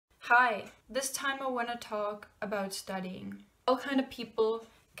Hi, this time I want to talk about studying. All kind of people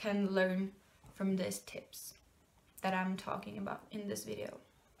can learn from these tips that I'm talking about in this video.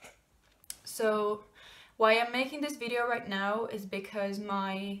 So why I'm making this video right now is because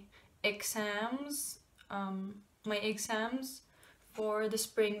my exams for the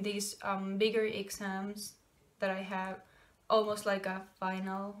spring, these bigger exams that I have, almost like a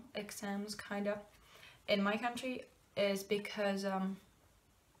final exams kind of in my country, is because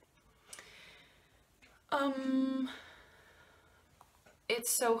it's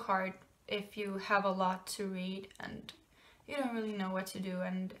so hard if you have a lot to read and you don't really know what to do,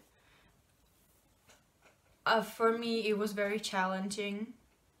 and for me it was very challenging,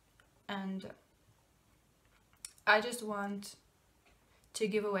 and I just want to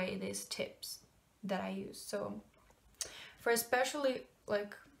give away these tips that I use. So for especially,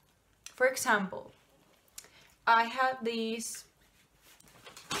 like, for example, I had these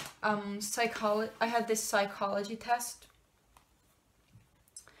I had this psychology test,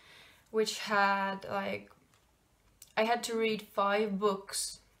 which had I had to read 5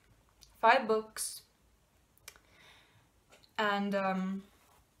 books, and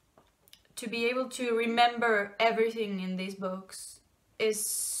to be able to remember everything in these books is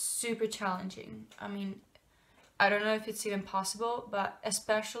super challenging. I mean, I don't know if it's even possible, but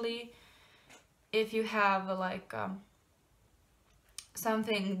especially if you have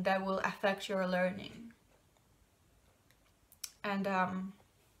something that will affect your learning. And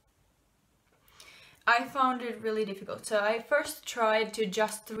I found it really difficult. So I first tried to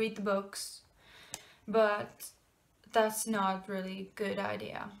just read the books, but that's not really a good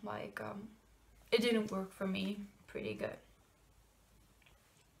idea. It didn't work for me pretty good.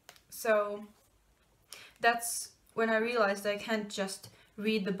 So that's when I realized I can't just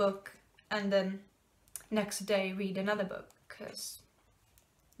read the book and then next day read another book, because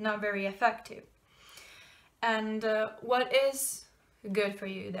not very effective. And what is good for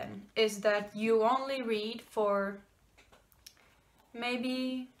you then is that you only read for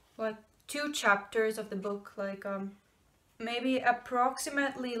maybe 2 chapters of the book, maybe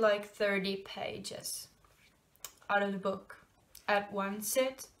approximately 30 pages out of the book at one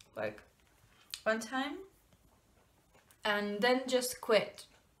sit, one time, and then just quit.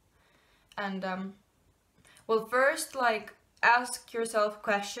 And well, first ask yourself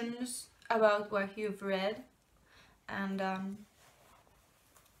questions about what you've read, and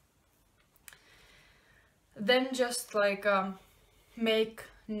then just make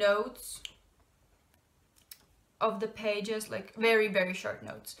notes of the pages, very short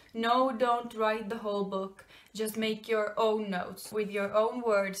notes. No, don't write the whole book, just make your own notes with your own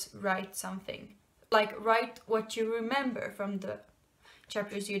words. Write something, write what you remember from the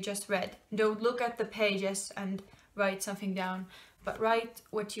chapters you just read. Don't look at the pages and write something down, but write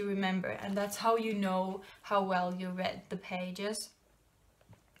what you remember, and that's how you know how well you read the pages.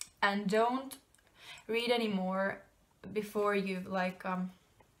 And don't read anymore before you've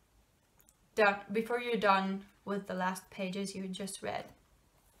before you're done with the last pages you just read.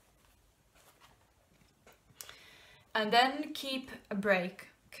 And then keep a break,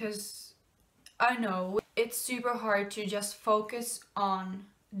 because I know it's super hard to just focus on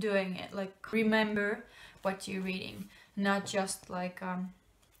doing it, remember what you're reading, not just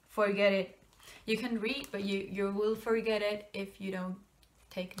forget it. You can read, but you will forget it if you don't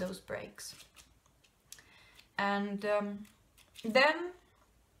take those breaks. And then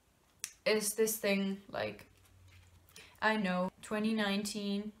is this thing, I know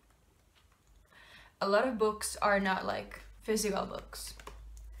 2019, a lot of books are not physical books.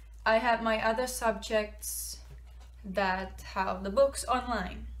 I have my other subjects that have the books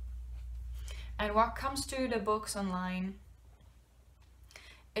online, and what comes to the books online,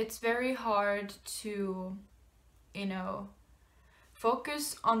 it's very hard to,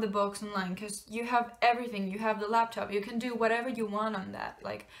 focus on the books online, because you have everything. You have the laptop, you can do whatever you want on that,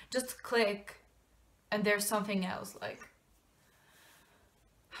 just click and there's something else.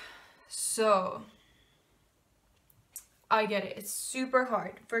 So I get it, it's super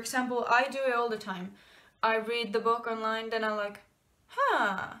hard. For example, I do it all the time. I read the book online, then I'm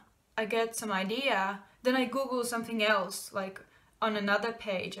I get some idea, then I Google something else, on another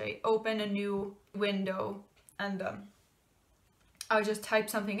page. I open a new window and I'll just type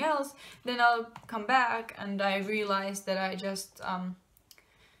something else, then I'll come back and I realize that I just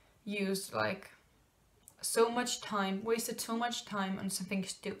used so much time, wasted so much time on something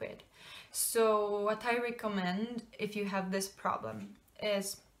stupid. So what I recommend if you have this problem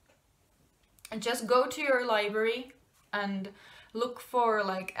is just go to your library and look for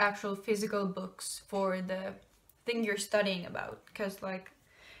actual physical books for the thing you're studying about, because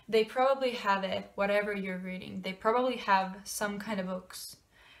they probably have it, whatever you're reading, they probably have some kind of books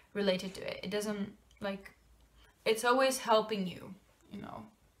related to it. It doesn't, like, it's always helping you, you know.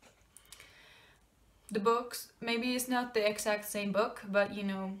 The books, maybe it's not the exact same book, but you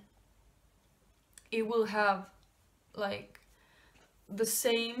know, it will have like the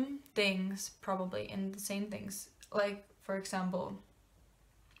same things probably, and the same things. Like, for example,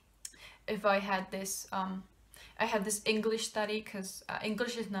 if I had this English study, because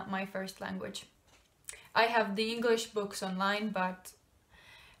English is not my first language. I have the English books online, but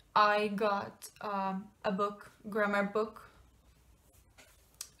I got a book, grammar book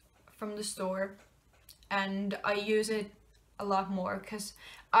from the store, and I use it a lot more because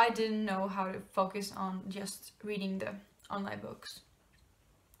I didn't know how to focus on just reading the online books.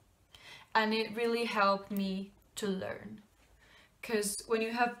 And it really helped me to learn, because when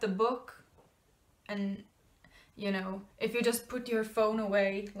you have the book, and you know, if you just put your phone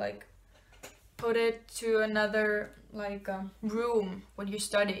away, like put it to another like room when you're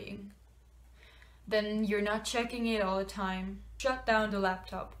studying, then you're not checking it all the time. Shut down the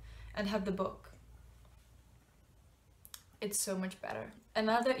laptop and have the book. It's so much better.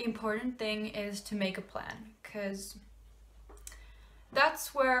 Another important thing is to make a plan, because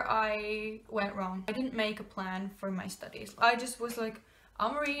that's where I went wrong. I didn't make a plan for my studies. I just was like,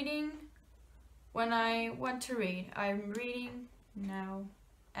 I'm reading when I want to read. I'm reading now.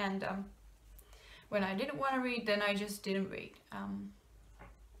 And when I didn't want to read, then I just didn't read.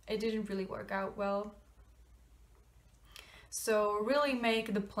 It didn't really work out well. So really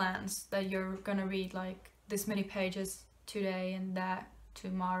make the plans that you're gonna read like this many pages today and that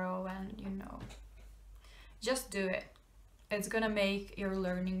tomorrow, and you know, just do it. It's gonna make your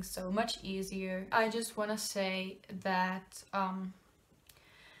learning so much easier. I just wanna say that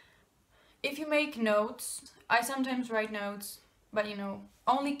if you make notes, I sometimes write notes, but you know,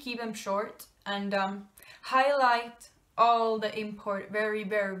 only keep them short, and highlight all the very,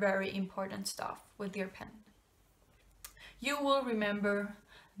 very, very important stuff with your pen. You will remember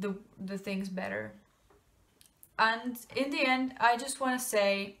the things better. And in the end, I just want to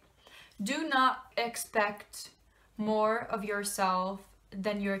say, do not expect more of yourself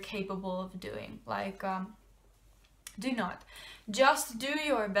than you're capable of doing. Like, do not. Just do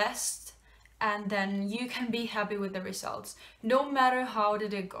your best, and then you can be happy with the results. No matter how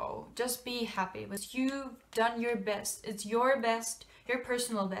did it go, just be happy because you've done your best. It's your best, your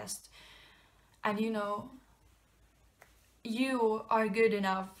personal best. And you know, you are good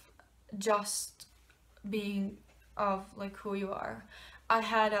enough just being of like who you are. I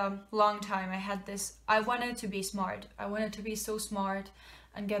had a long time, I wanted to be smart. I wanted to be so smart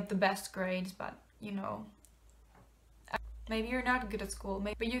and get the best grades, but you know, maybe you're not good at school,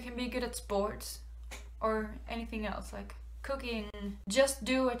 maybe you can be good at sports or anything else, like cooking. Just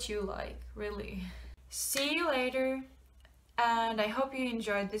do what you like, really. See you later, and I hope you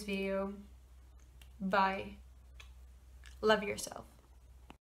enjoyed this video. Bye. Love yourself.